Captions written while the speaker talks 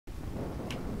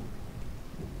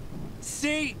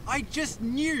See, I just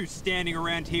knew standing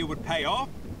around here would pay off.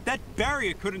 That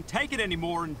barrier couldn't take it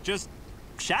anymore and just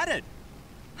shattered.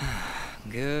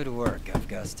 Good work,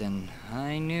 Augustin.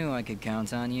 I knew I could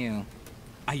count on you.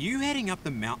 Are you heading up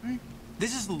the mountain?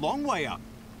 This is a long way up,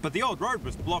 but the old road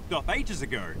was blocked off ages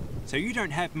ago, so you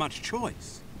don't have much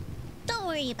choice. Don't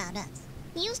worry about us.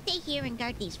 You stay here and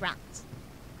guard these rocks.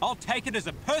 I'll take it as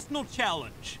a personal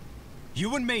challenge.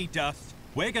 You and me, Dust,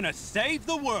 we're gonna save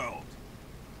the world.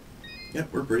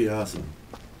 Yep, we're pretty awesome.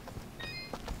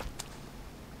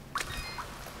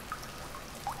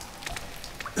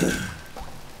 Actually,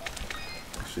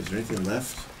 is there anything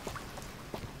left?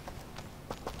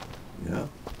 Yeah.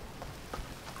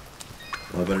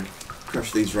 Well, I better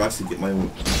crush these rocks and get my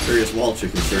various wall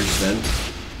chickens first then.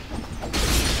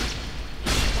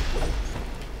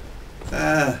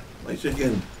 Ah, my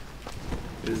chicken.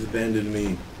 It has abandoned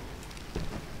me.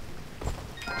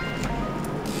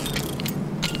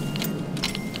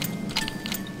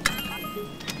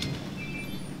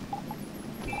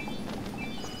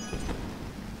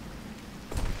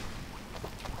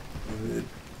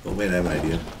 Oh wait, I have an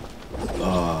idea.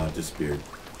 Ah, oh, disappeared.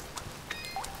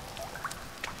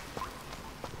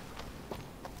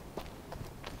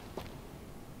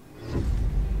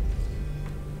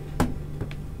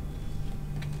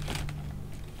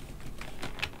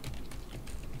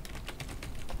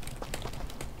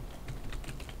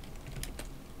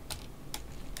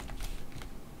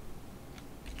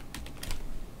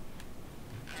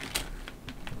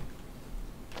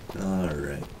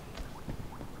 Alright.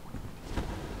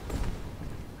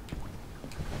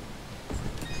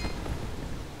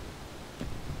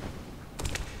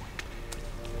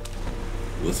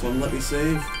 Will this one let me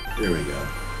save? There we go.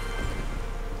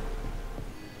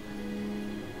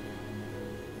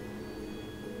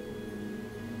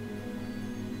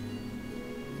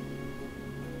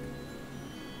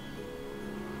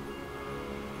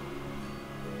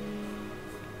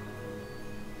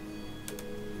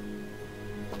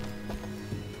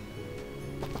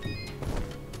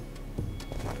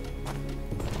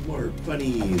 More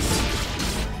bunnies.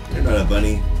 You're not a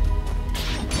bunny.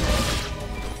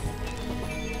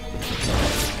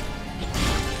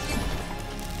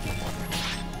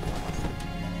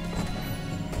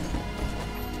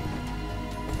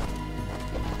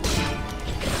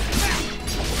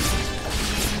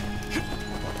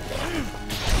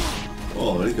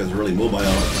 Oh, these guys are really mobile.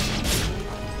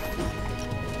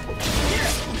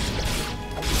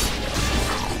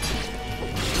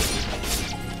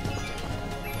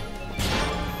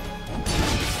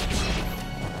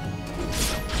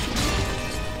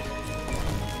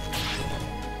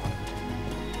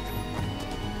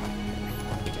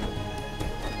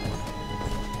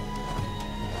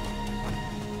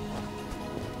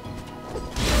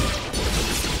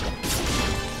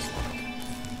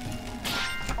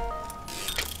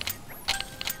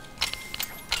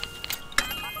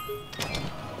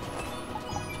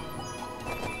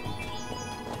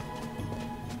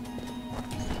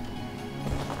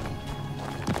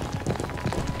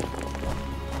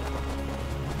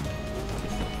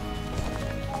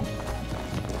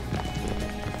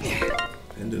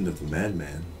 Pendant of the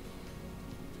Madman.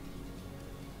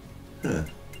 Huh.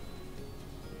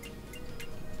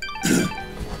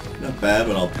 Not bad,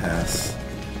 but I'll pass.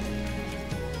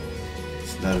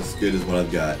 It's not as good as what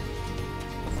I've got.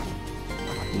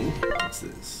 What's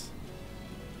this?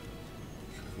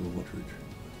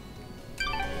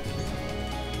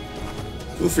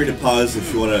 Feel free to pause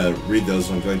if you want to read those.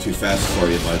 I'm going too fast for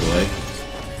you, by the way.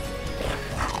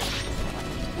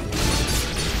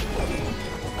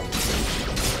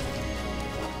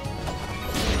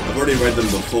 I've already read them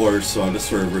before, so I'm just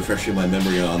sort of refreshing my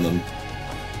memory on them.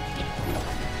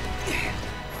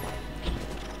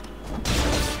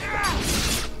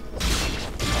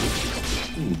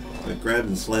 That grab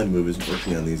and slam move isn't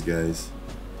working on these guys.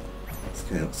 This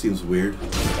kind of seems weird.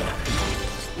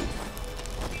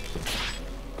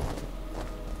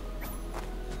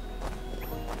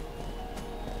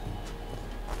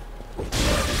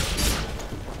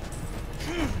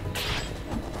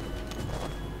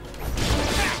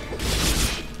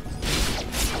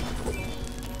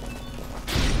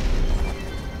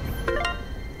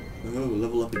 Oh,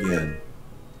 level up again.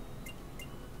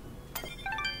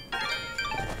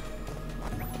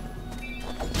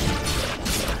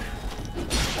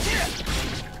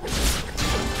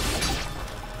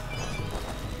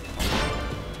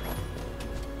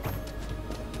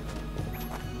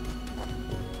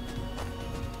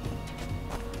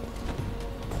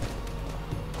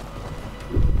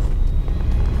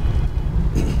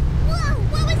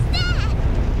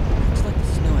 Looks like the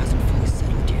snow hasn't fully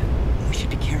settled yet. We should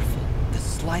be careful.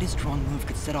 wrong move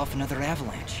could set off another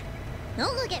avalanche.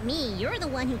 Don't look at me. You're the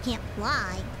one who can't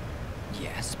fly.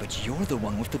 Yes, but you're the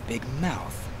one with the big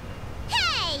mouth.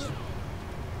 Hey!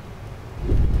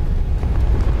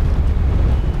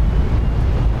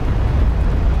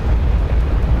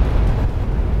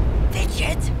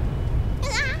 Fidget!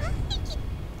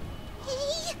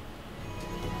 Hey!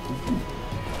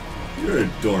 You're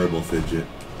adorable, Fidget.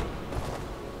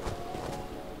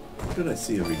 What did I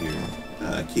see over here?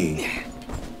 Ah, a key.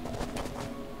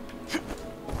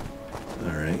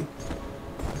 Alright.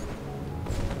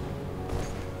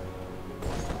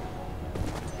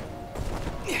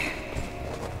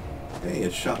 Hey,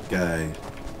 a shop guy.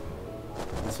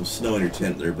 Got some snow in your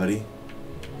tent there, buddy.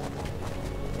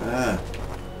 Ah,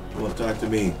 you won't talk to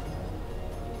me.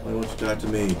 Why won't you talk to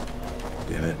me?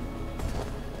 Damn it.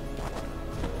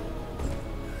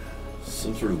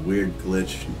 Some sort of weird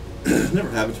glitch. Never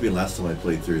happened to me last time I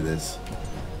played through this.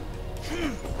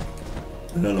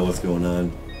 I don't know what's going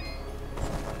on.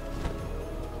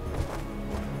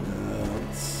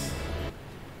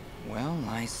 Well,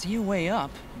 I see a way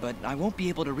up, but I won't be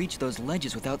able to reach those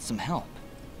ledges without some help.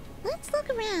 Let's look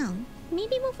around.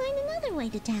 Maybe we'll find another way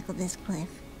to tackle this cliff.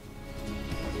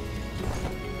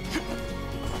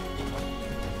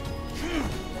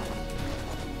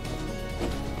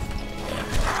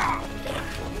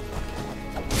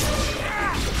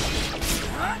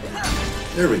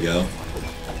 There we go.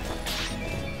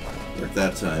 Worked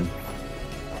that time.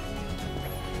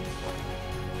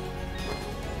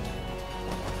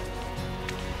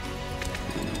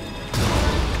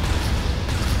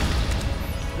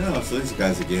 No, so these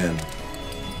guys again.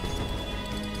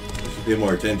 I should pay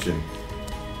more attention.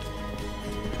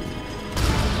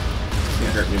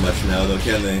 Can't hurt me much now, though,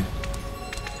 can they?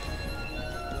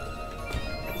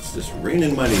 It's just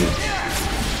raining money.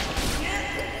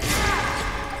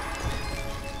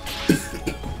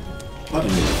 Pardon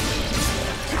me.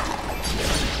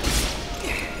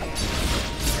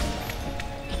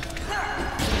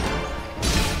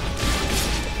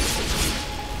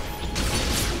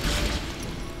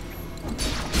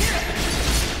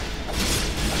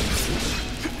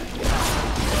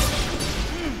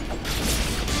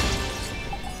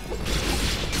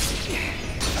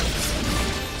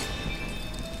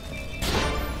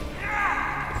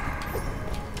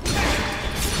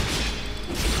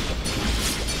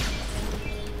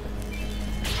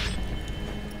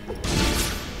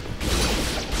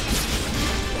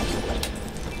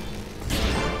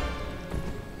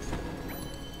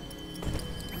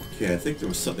 Okay, I think there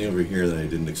was something over here that I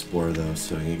didn't explore though,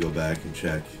 so I need to go back and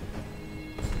check.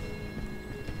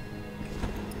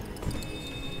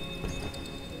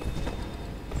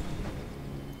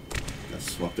 Got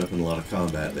swapped up in a lot of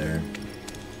combat there.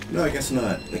 No, I guess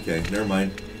not. Okay, never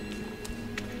mind.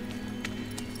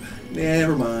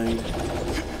 Never mind.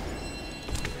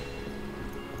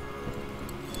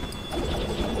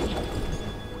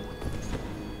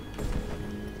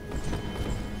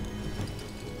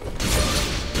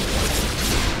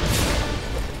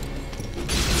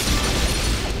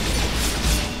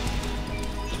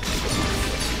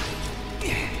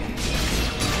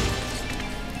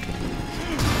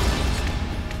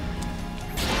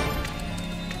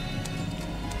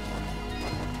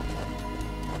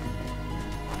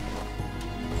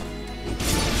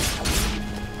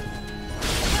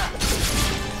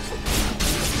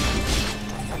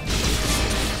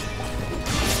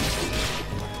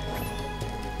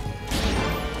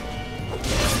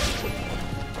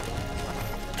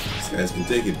 These guys can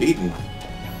take a beating.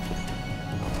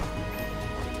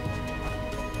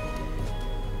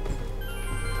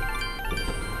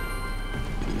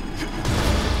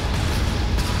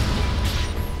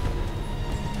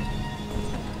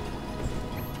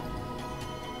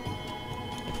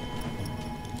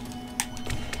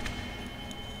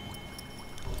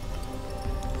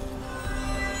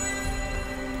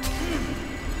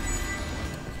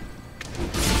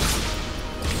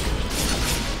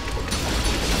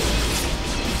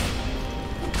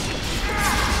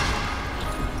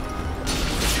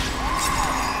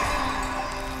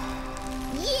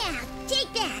 Yeah,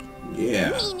 take that!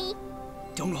 Yeah. Meanie!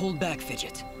 Don't hold back,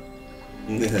 Fidget.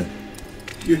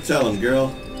 You tell him,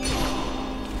 girl.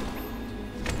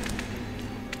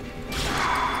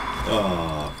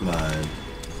 Oh, come on.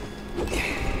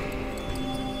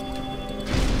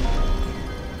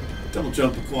 Double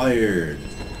jump acquired.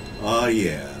 Oh,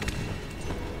 yeah.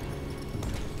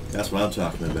 That's what I'm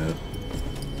talking about.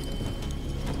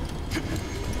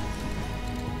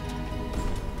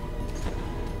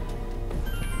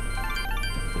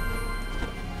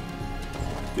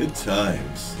 Good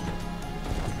times.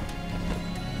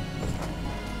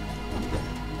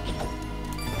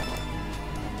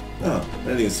 Oh, I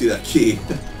didn't even see that key.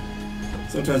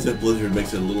 Sometimes that blizzard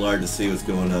makes it a little hard to see what's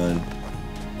going on.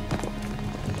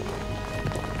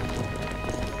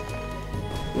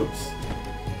 Whoops.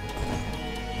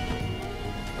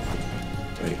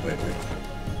 Wait.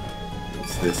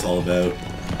 What's this all about?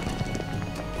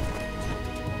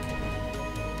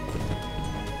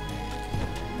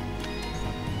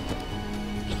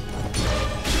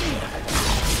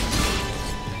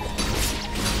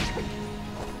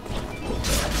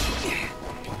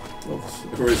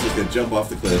 Everybody's just gonna jump off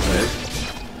the cliff,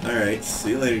 eh? Alright, see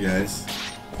you later, guys.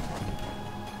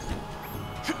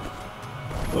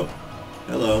 Oh,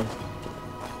 hello.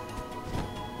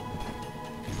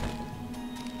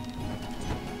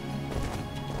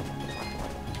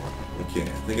 Okay, I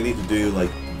think I need to do like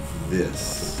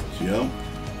this. Jump.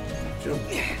 Jump.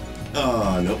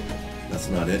 Oh, nope. That's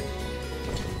not it.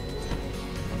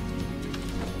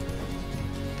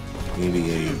 Maybe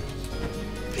a...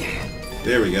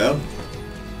 There we go.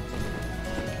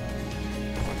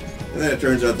 And then it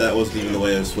turns out that wasn't even the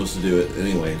way I was supposed to do it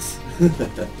anyways.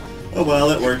 Oh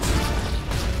well, it worked.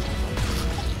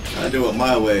 I do it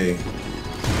my way.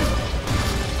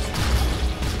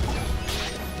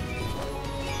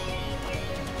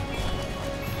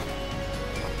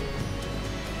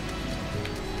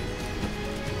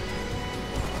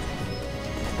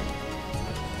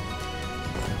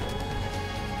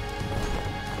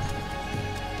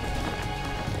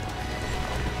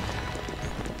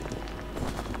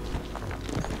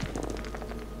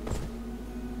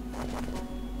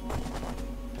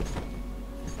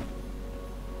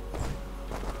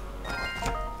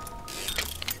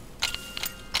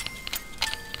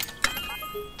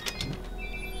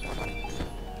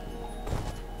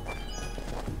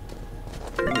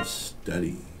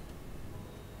 Study.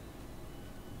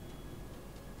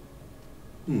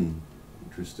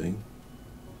 Interesting.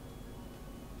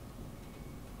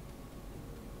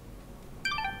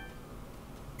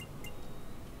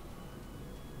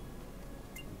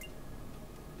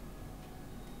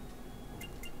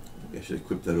 Maybe I should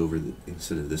equip that over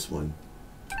instead of this one.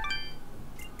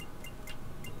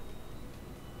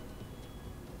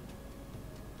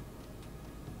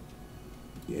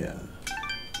 Yeah.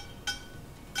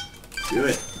 Do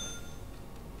it.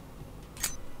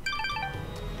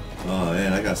 Oh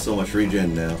man, I got so much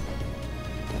regen now.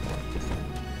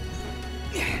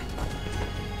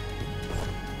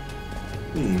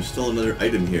 There's still another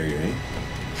item here, right?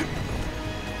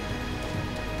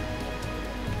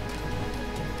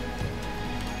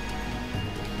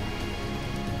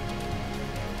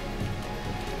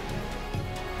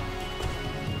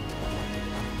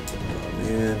 Oh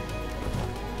man.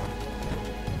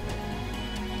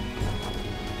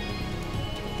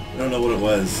 I don't know what it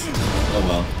was. Oh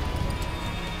well.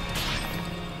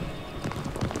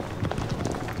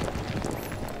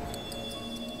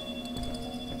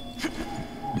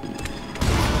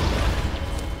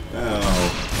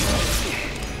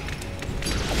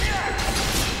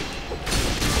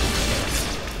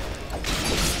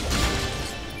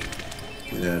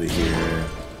 Get out of here.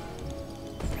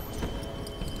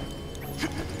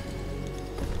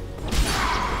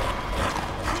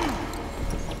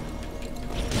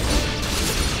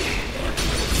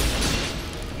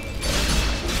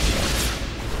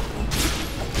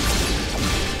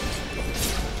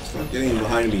 Stop getting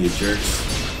behind me, you jerks.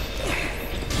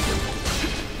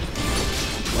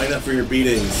 Line up for your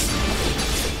beatings.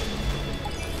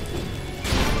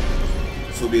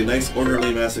 This will be a nice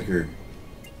orderly massacre.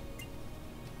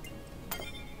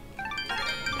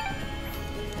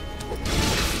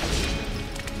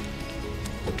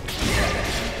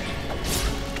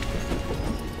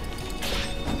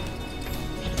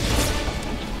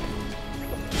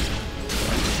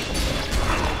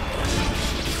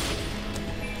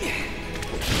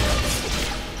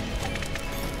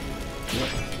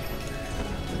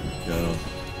 Go.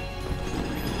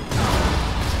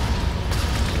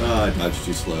 Ah, I dodged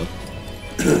too slow.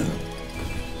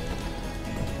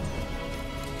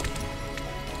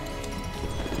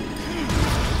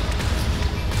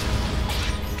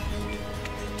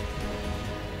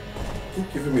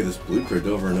 Keep giving me this blueprint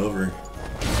over and over.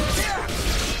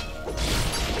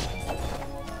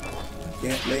 I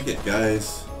can't make it,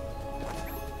 guys.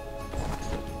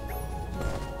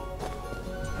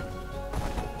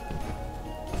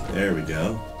 There we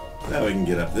go. Now we can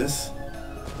get up this.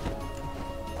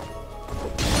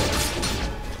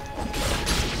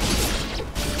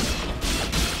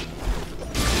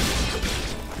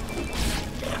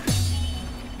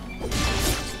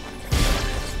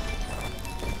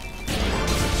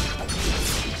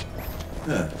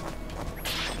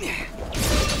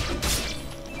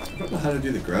 don't know how to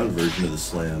do the ground version of the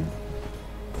slam.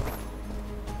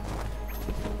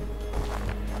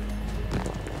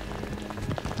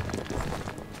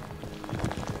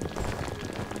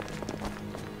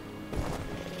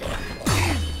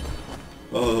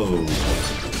 Oh.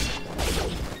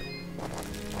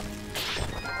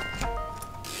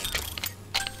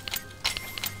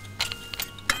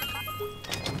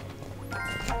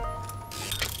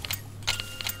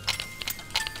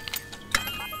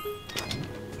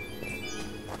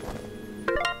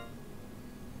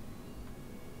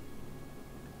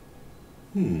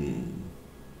 Hmm.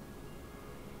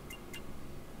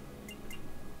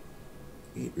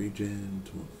 8 regen,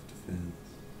 12 defense.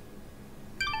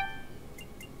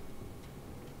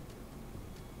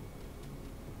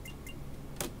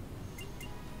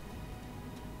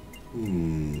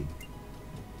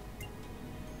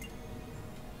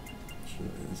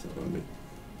 Sure, that's not what I'm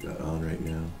got on right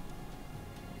now.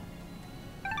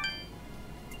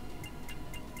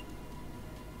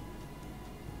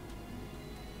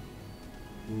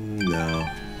 No.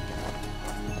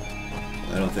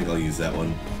 I don't think I'll use that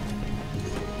one.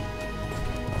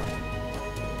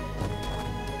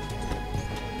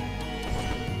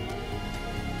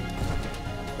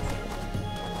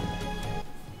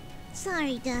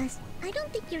 Sorry, Dust. I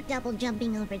don't think you're double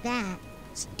jumping over that.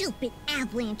 Stupid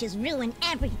avalanches ruin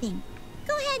everything.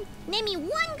 Go ahead, name me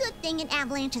one good thing an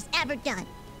avalanche has ever done.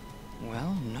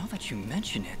 Well, now that you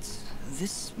mention it,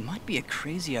 this might be a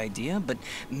crazy idea, but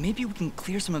maybe we can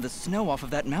clear some of the snow off of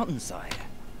that mountainside.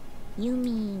 You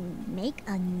mean make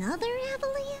another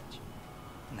avalanche?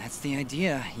 That's the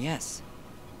idea, yes.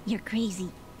 You're crazy.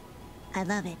 I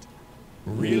love it.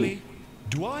 Really?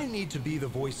 Do I need to be the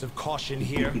voice of caution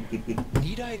here?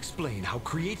 Need I explain how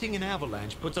creating an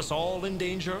avalanche puts us all in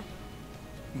danger?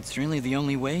 It's really the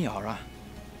only way, Aura.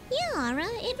 Yeah, Aura,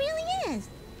 it really is.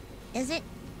 Is it?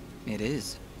 It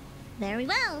is. Very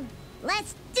well.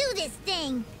 Let's do this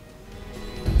thing!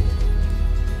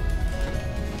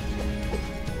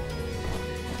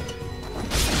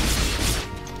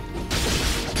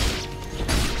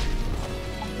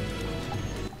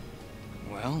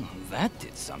 Well, that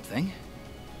did something.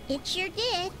 It sure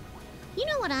did. You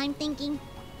know what I'm thinking?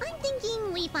 I'm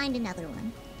thinking we find another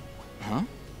one. Huh?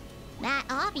 That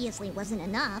obviously wasn't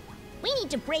enough. We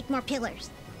need to break more pillars.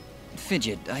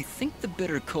 Fidget, I think the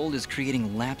bitter cold is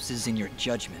creating lapses in your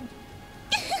judgment.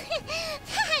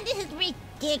 That is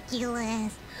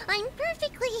ridiculous. I'm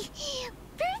perfectly...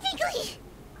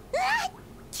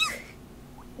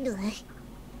 Ugh.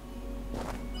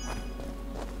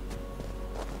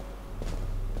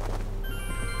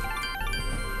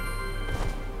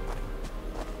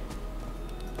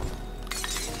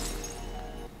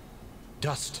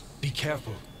 Dust, be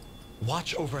careful.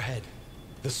 Watch overhead.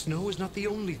 The snow is not the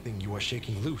only thing you are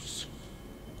shaking loose.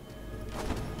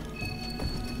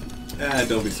 Ah,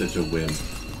 don't be such a wimp.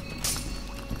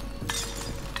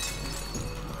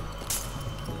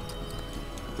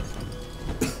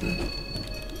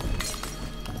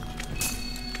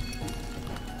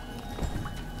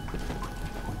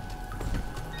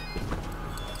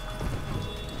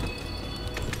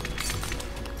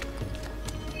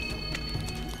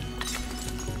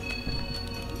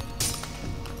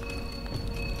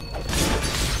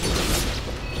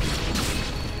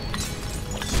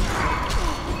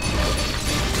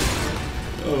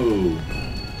 Oh,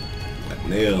 got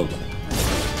nailed.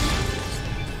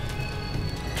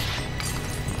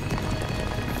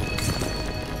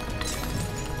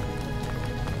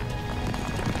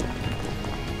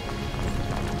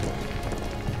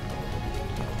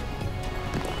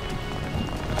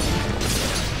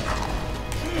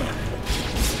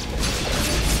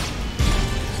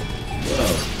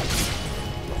 Whoa.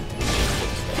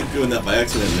 I'm doing that by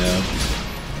accident now.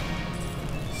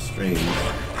 Strange.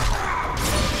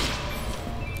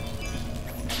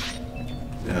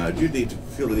 Now, I do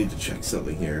feel the need to check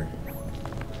something here.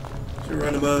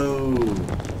 Geronimo!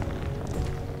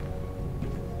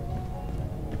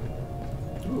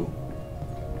 Ooh.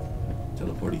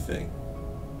 Teleporty thing.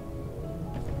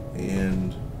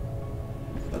 And...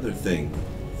 other thing.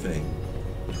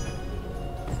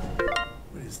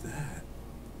 What is that?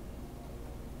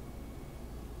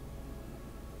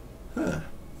 Huh.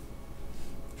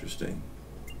 Interesting.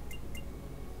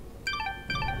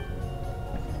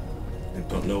 I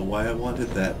don't know why I wanted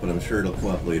that, but I'm sure it'll come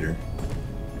up later.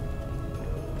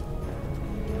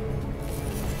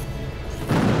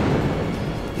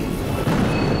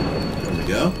 There we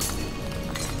go.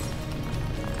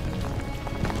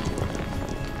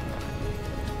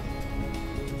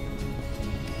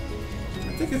 I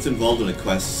think it's involved in a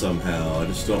quest somehow. I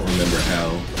just don't remember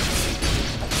how.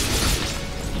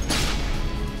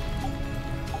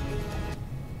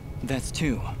 That's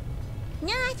 2.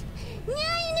 Not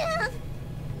enough!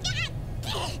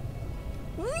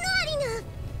 Not enough!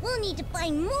 We'll need to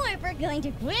find more if we're going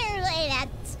to clear away that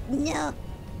snow.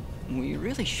 We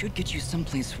really should get you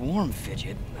someplace warm,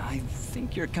 Fidget. I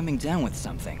think you're coming down with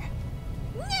something.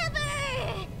 Never!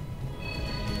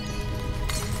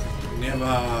 Never!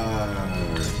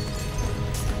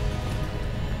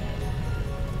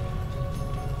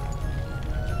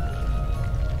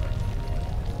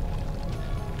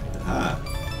 Aha!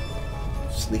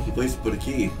 Sneaky place to put a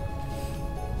key.